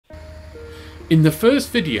In the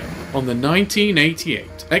first video on the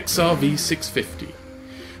 1988 XRV650,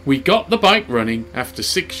 we got the bike running after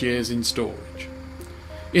 6 years in storage.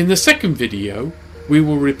 In the second video, we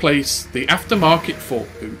will replace the aftermarket fork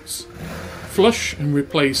boots, flush and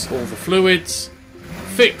replace all the fluids,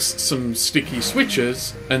 fix some sticky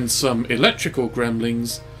switches and some electrical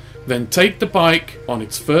gremlins, then take the bike on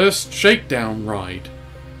its first shakedown ride.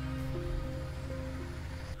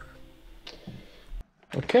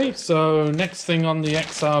 Okay, so next thing on the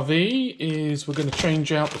XRV is we're going to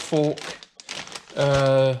change out the fork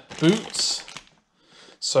boots.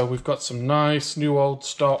 So we've got some nice new old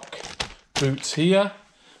stock boots here.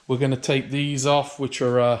 We're going to take these off, which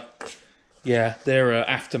are they're an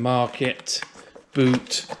aftermarket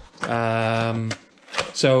boot.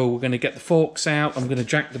 So we're going to get the forks out. I'm going to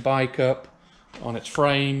jack the bike up on its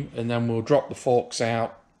frame, and then we'll drop the forks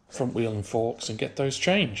out, front wheel and forks, and get those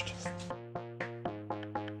changed.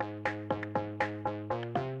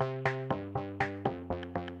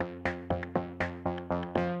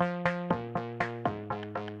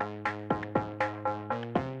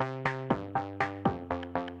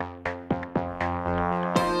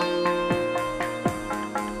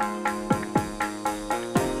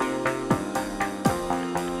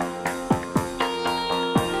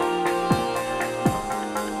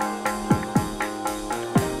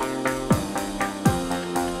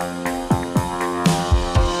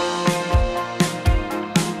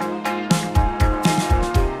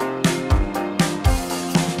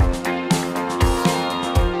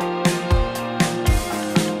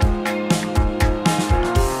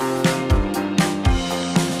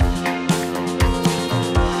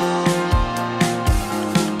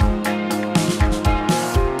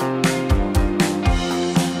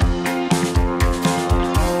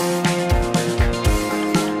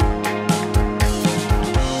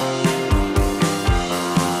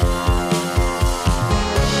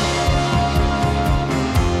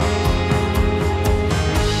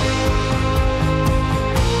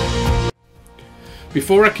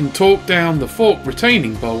 Before I can torque down the fork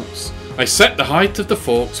retaining bolts, I set the height of the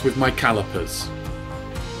forks with my calipers.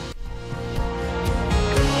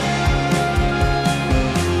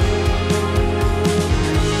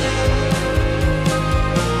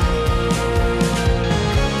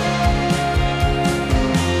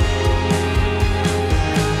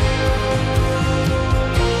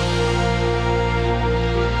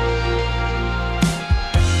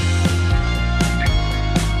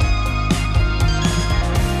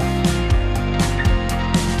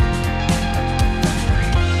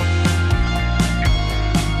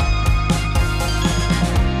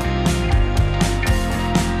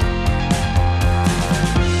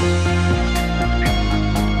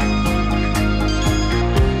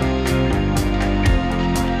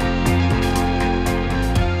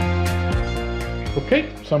 Okay,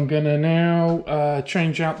 so I'm going to now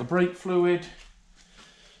change out the brake fluid.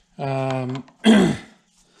 So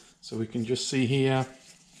we can just see here.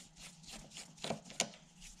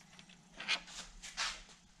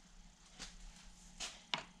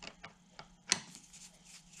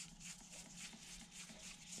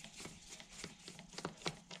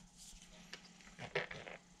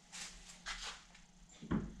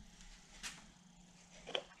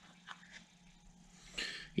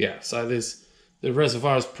 Yeah, so the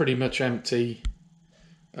reservoir is pretty much empty.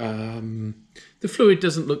 The fluid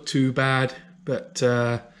doesn't look too bad, but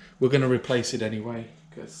we're going to replace it anyway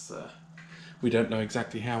because we don't know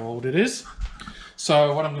exactly how old it is.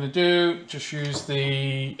 So what I'm going to do, just use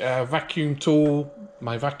the vacuum tool,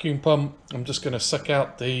 my vacuum pump. I'm just going to suck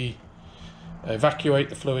out evacuate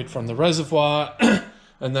the fluid from the reservoir,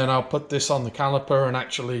 and then I'll put this on the caliper and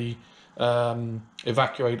actually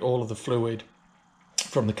evacuate all of the fluid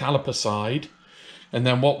from the caliper side. And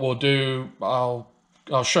then what we'll do, I'll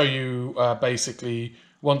show you basically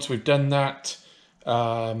once we've done that,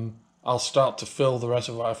 I'll start to fill the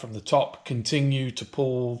reservoir from the top, continue to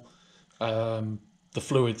pull the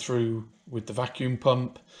fluid through with the vacuum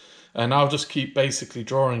pump, and I'll just keep basically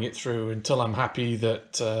drawing it through until I'm happy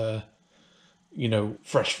that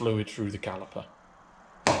fresh fluid through the caliper.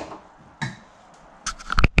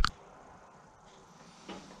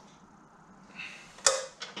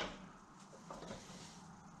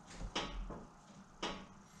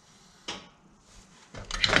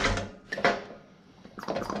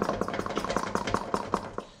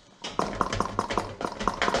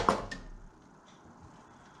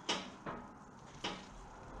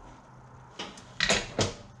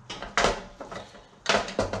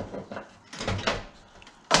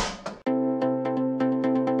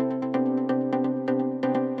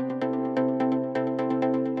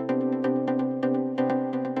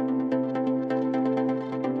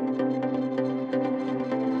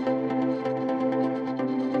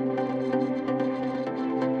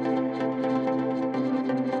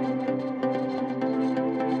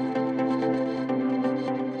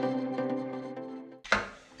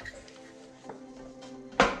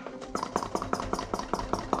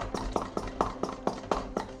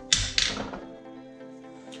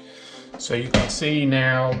 So you can see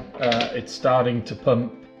now it's starting to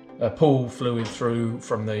pull fluid through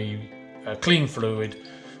from the clean fluid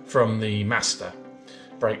from the master,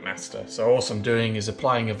 brake master. So all I'm doing is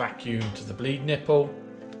applying a vacuum to the bleed nipple,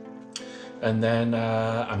 and then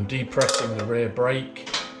I'm depressing the rear brake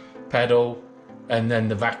pedal, and then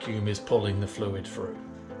the vacuum is pulling the fluid through.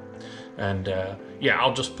 And yeah,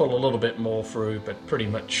 I'll just pull a little bit more through, but pretty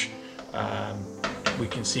much we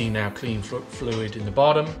can see now clean fluid in the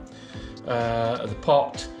bottom of the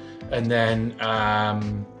pot. And then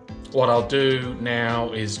what I'll do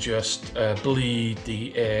now is just bleed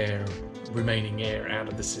the remaining air out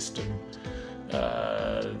of the system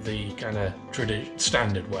the kind of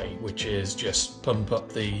standard way, which is just pump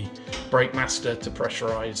up the brake master to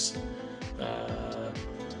pressurize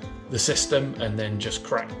the system, and then just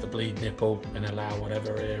crack the bleed nipple and allow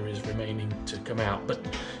whatever air is remaining to come out. But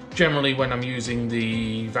generally when I'm using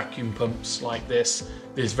the vacuum pumps like this,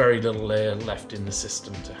 there's very little air left in the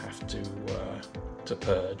system to have to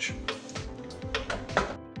purge.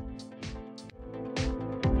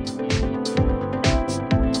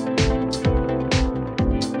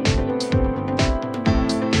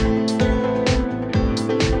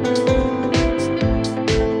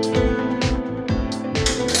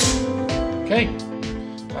 Okay,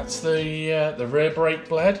 that's the rear brake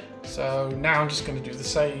bled. So now I'm just going to do the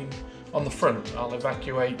same on the front. I'll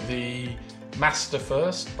evacuate the master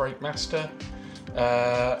first, brake master,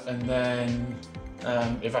 and then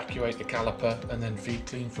evacuate the caliper, and then feed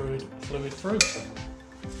clean fluid through.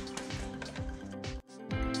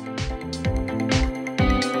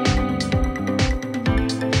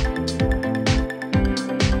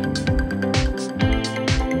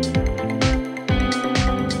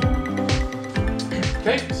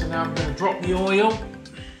 Okay, so now I'm going to drop the oil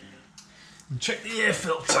and check the air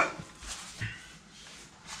filter.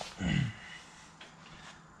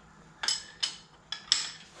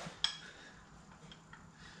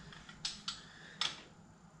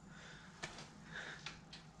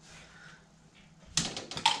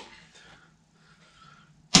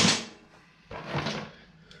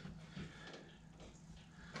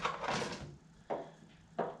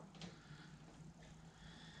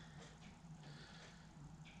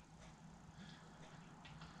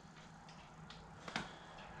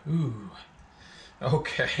 Ooh,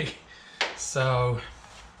 okay, so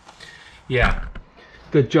yeah,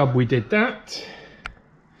 good job we did that.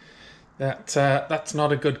 That's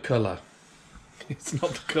not a good colour. It's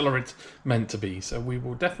not the colour it's meant to be, so we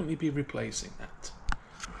will definitely be replacing that.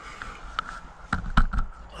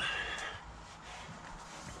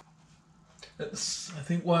 I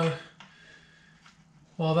think while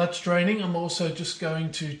that's draining, I'm also just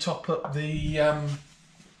going to top up the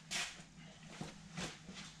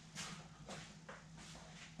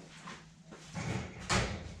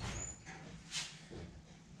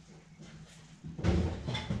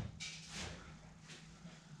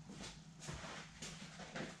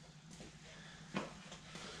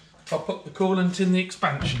coolant in the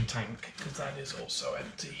expansion tank, because that is also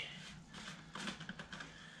empty.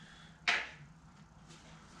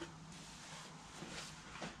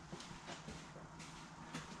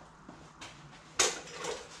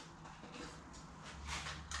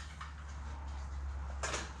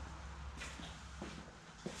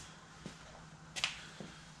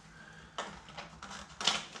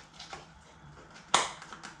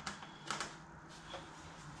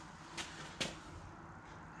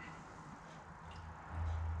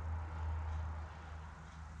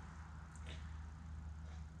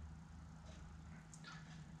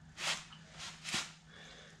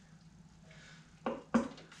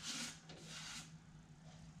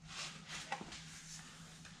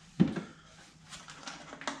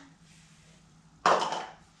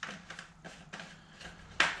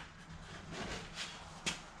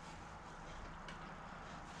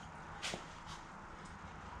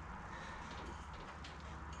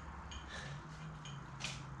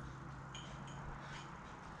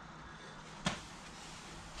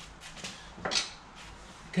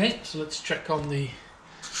 Okay, so let's check on the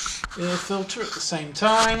air filter at the same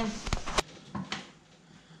time.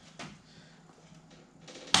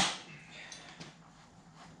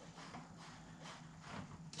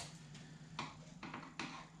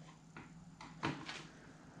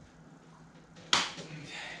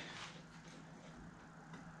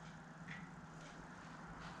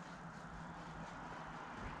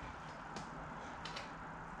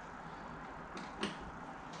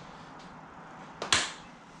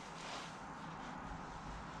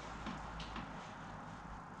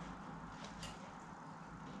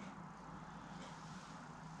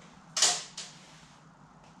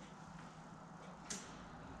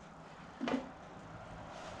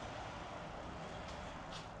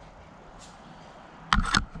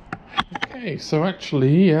 Okay, so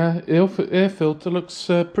actually air filter looks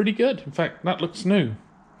pretty good. In fact, that looks new.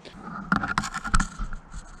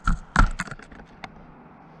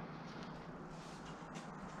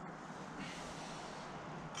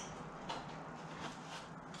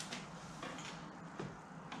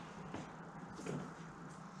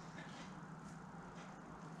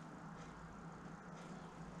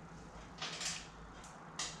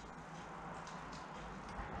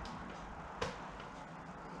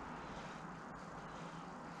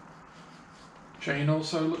 Chain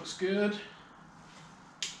also looks good.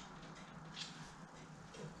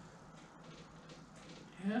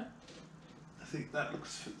 Yeah, I think that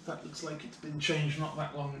looks like it's been changed not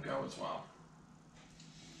that long ago as well.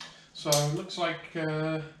 So it looks like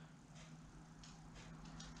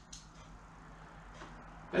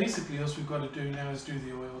basically all we've got to do now is do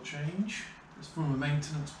the oil change. It's from a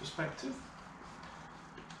maintenance perspective.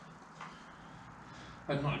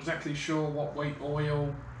 I'm not exactly sure what weight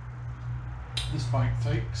oil this bike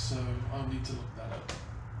takes, so I'll need to look that up.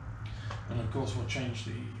 And of course we'll change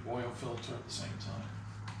the oil filter at the same time.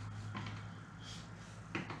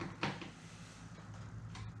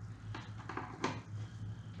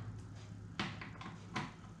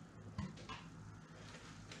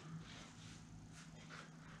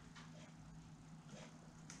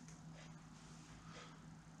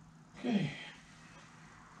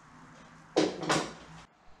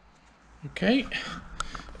 Okay,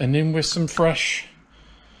 and in with some fresh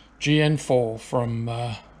GN4 from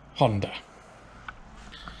Honda.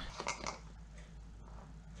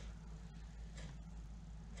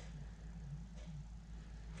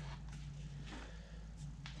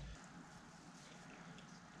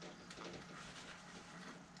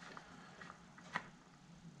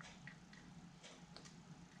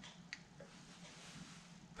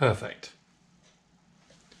 Perfect.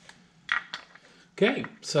 Okay,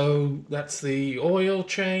 so that's the oil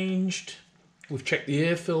changed. We've checked the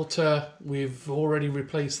air filter. We've already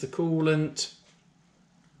replaced the coolant.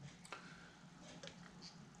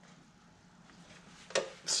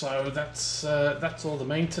 So that's all the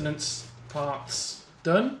maintenance parts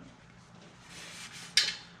done.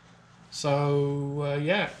 So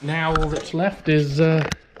yeah, now all that's left is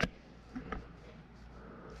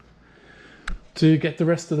to get the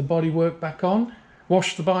rest of the bodywork back on,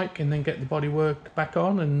 wash the bike, and then get the bodywork back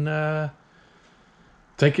on and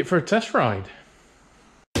take it for a test ride.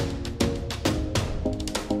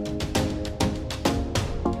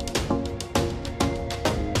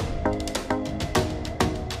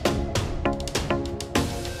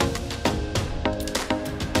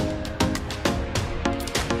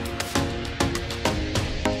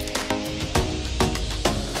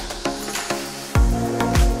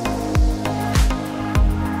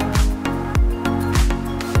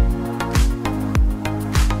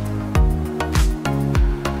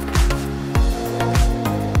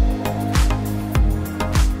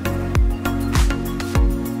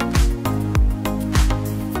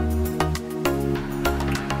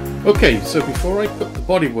 Okay, so before I put the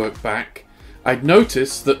bodywork back, I'd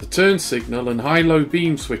noticed that the turn signal and high-low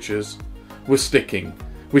beam switches were sticking,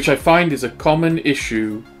 which I find is a common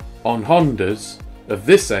issue on Hondas of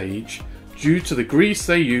this age due to the grease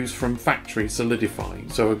they use from factory solidifying,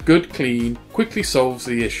 so a good clean quickly solves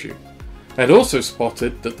the issue. I'd also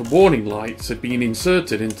spotted that the warning lights had been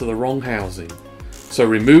inserted into the wrong housing, so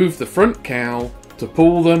removed the front cowl to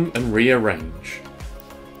pull them and rearrange.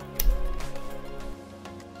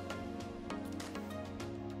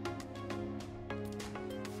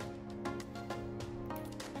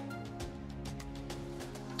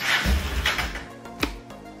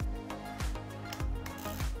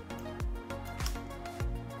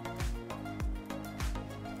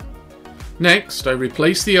 Next, I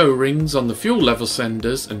replace the O-rings on the fuel level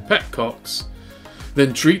senders and petcocks,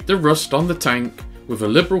 then treat the rust on the tank with a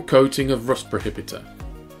liberal coating of rust prohibitor.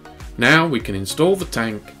 Now we can install the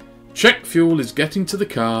tank, check fuel is getting to the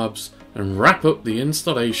carbs, and wrap up the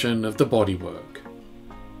installation of the bodywork.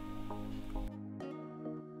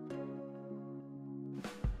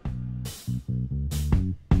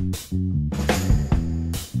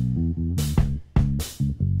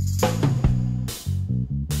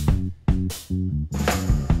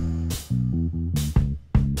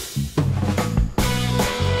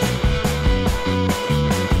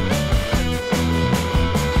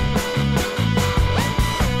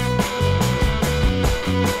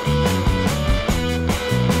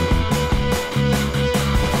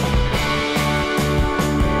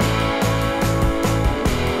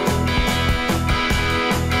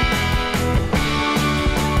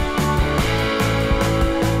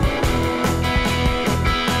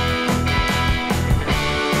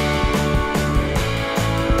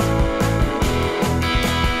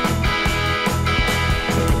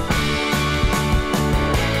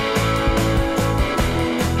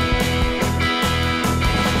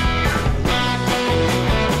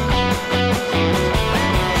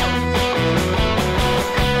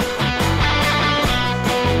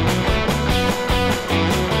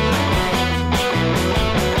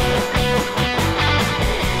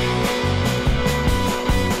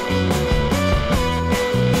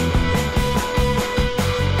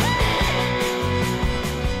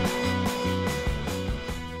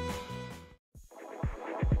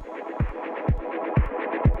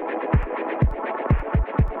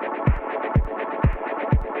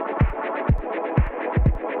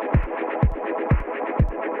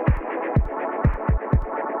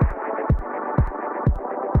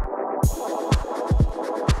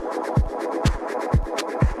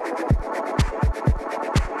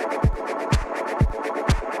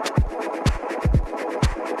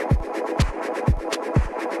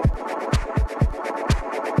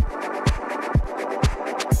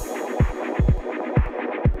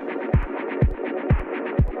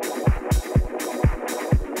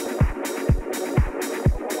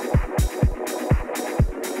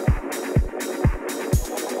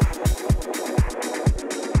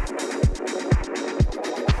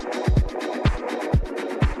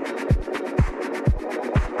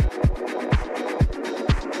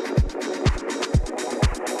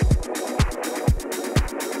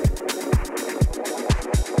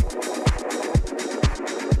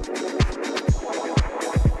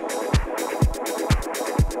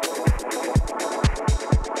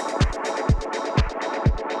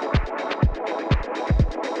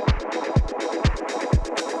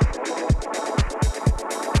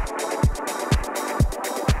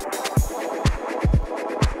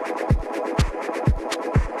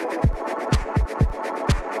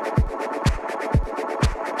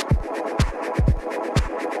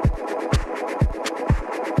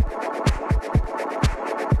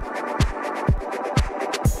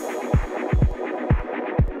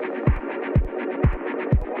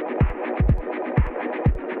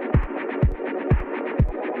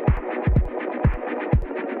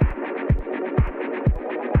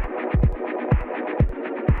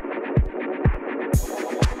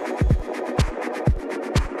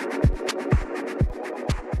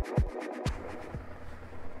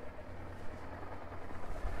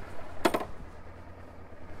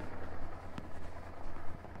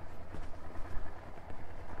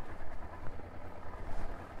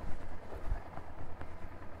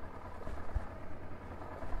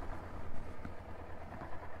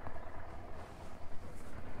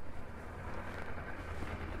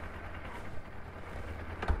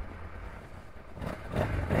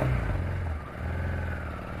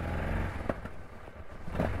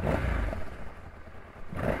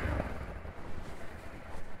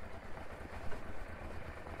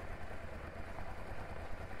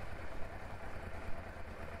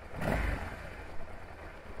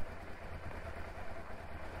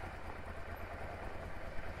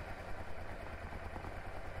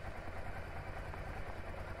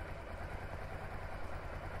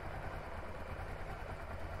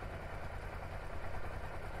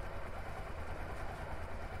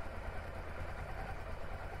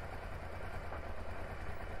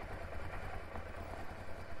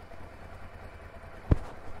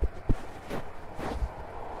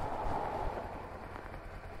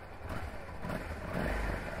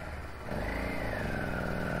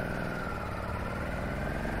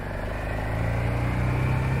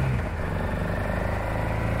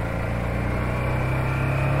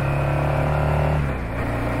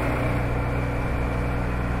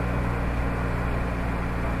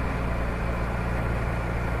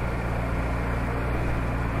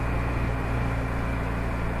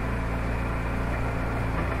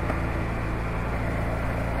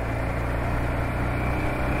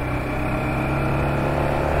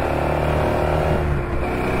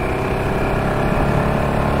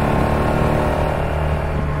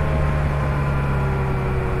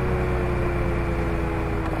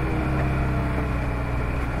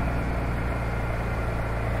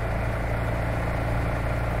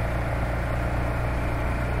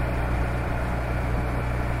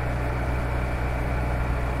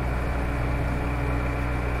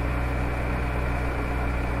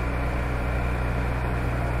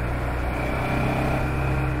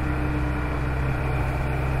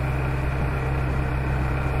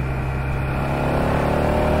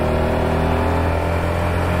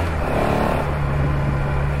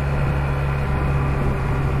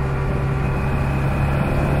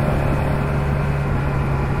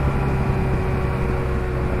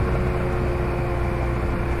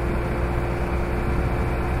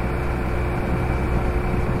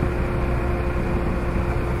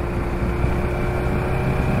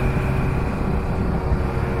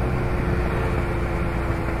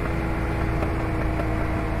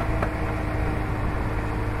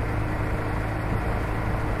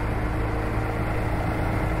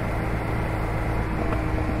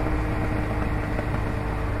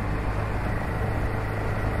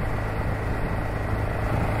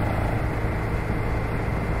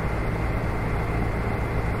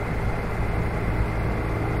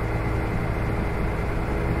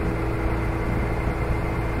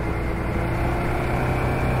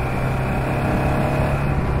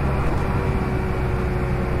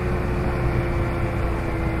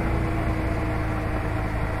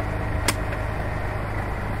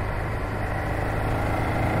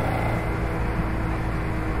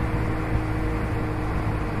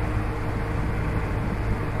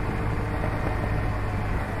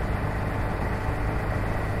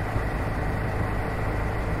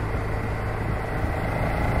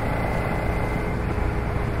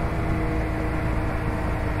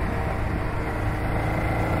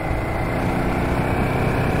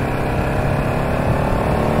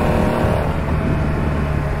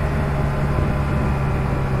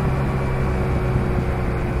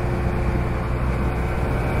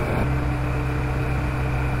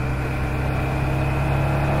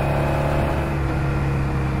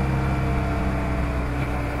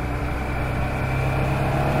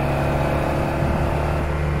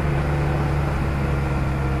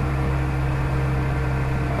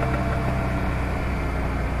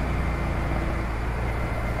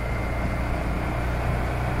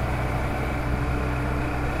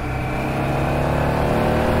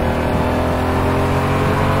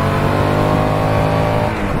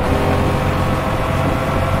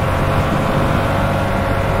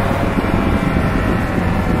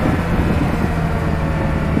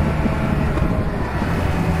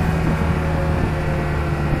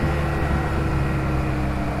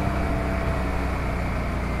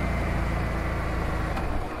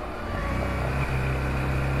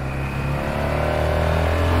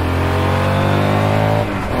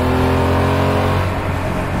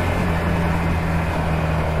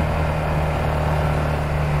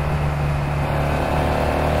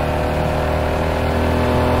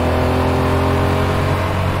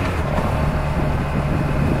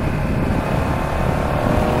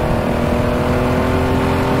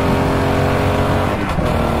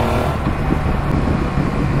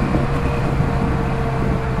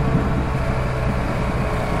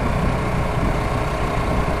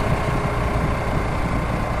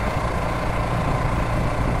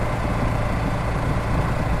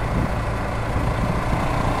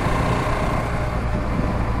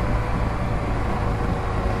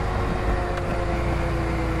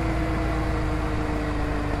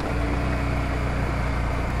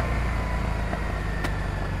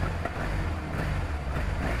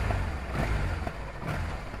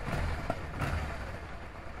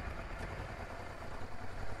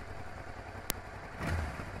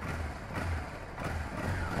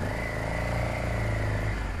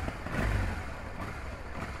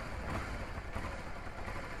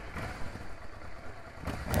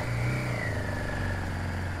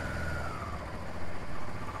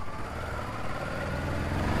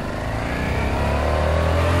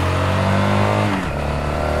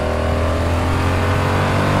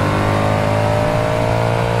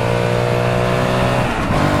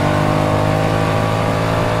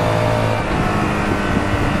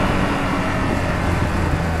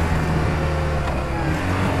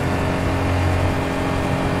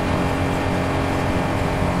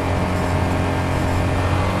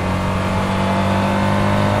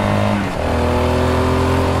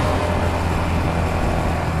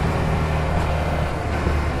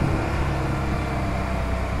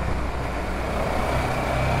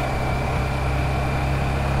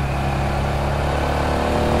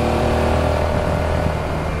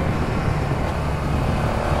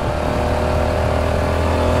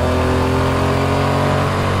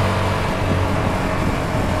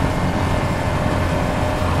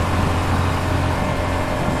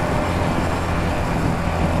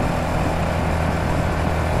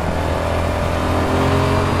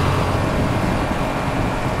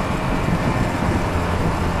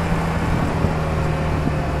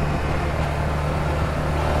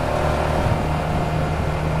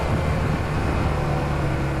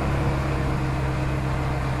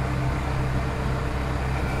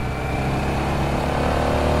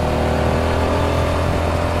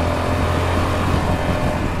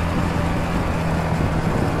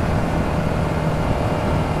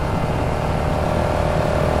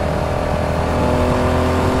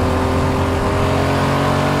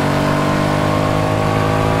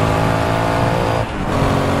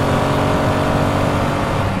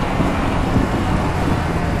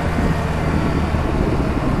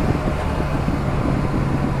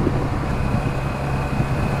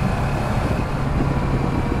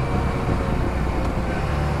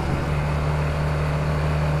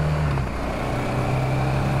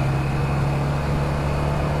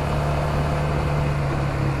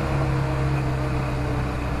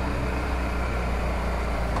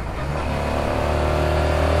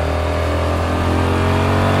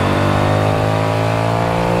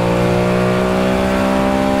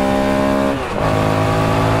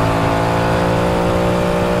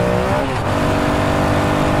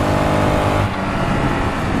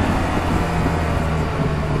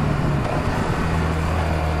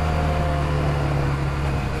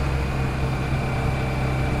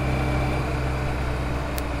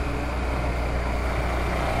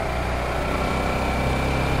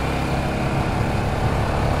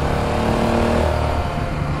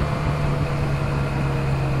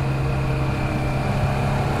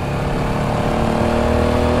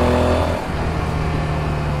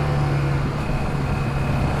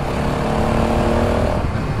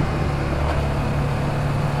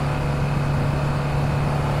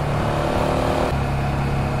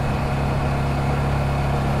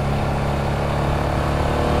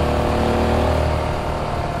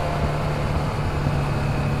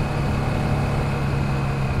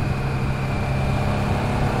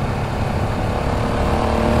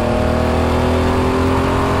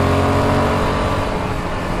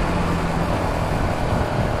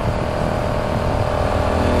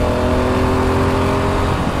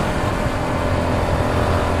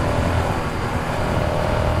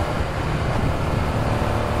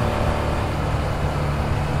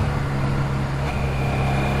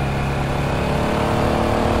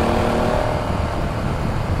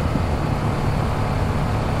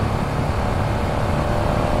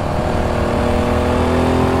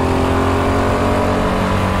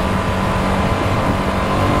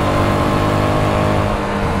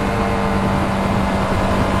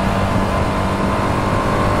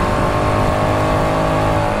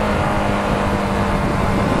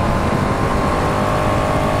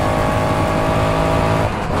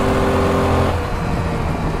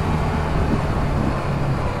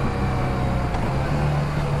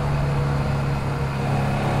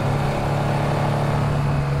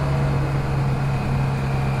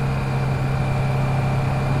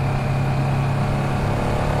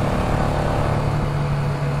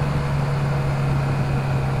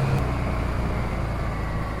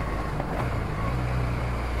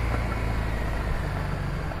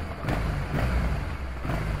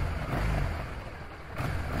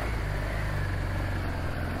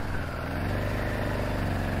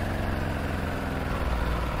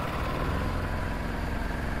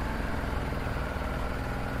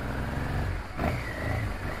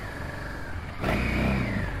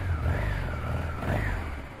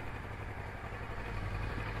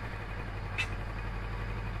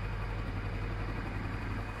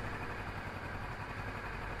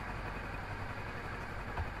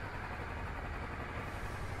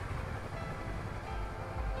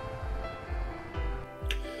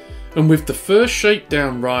 And with the first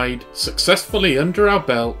shakedown ride successfully under our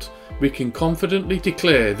belt, we can confidently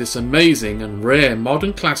declare this amazing and rare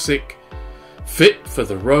modern classic fit for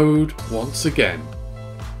the road once again,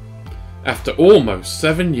 after almost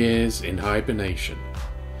 7 years in hibernation.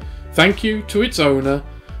 Thank you to its owner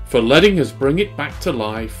for letting us bring it back to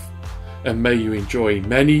life, and may you enjoy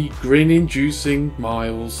many grin-inducing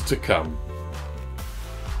miles to come.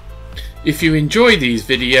 If you enjoy these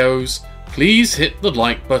videos, please hit the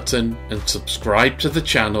like button and subscribe to the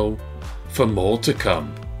channel for more to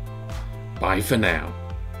come. Bye for now.